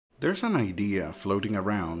There's an idea floating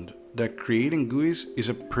around that creating GUIs is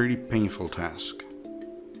a pretty painful task.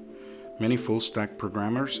 Many full-stack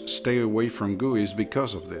programmers stay away from GUIs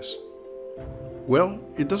because of this. Well,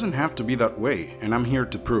 it doesn't have to be that way, and I'm here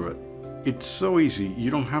to prove it. It's so easy,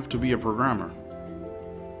 you don't have to be a programmer.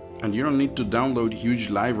 And you don't need to download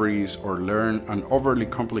huge libraries or learn an overly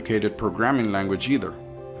complicated programming language either.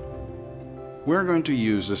 We're going to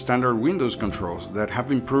use the standard Windows controls that have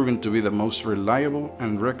been proven to be the most reliable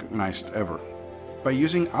and recognized ever. By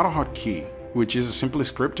using Autohotkey, which is a simple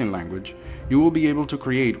scripting language, you will be able to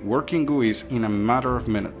create working GUIs in a matter of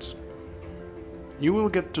minutes. You will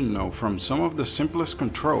get to know from some of the simplest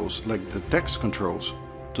controls, like the text controls,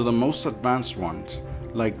 to the most advanced ones,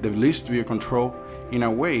 like the list view control, in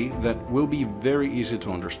a way that will be very easy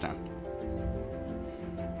to understand.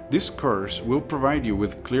 This course will provide you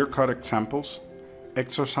with clear-cut examples,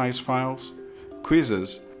 exercise files,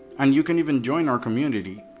 quizzes, and you can even join our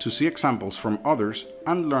community to see examples from others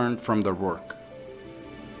and learn from their work.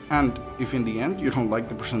 And if in the end you don't like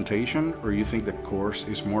the presentation or you think the course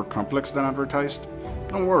is more complex than advertised,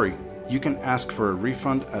 don't worry, you can ask for a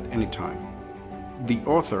refund at any time. The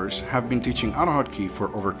authors have been teaching Autohotkey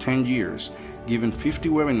for over 10 years, given 50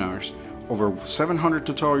 webinars, over 700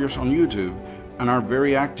 tutorials on YouTube, and are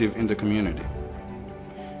very active in the community.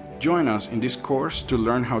 Join us in this course to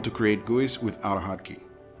learn how to create GUIs with Autohotkey.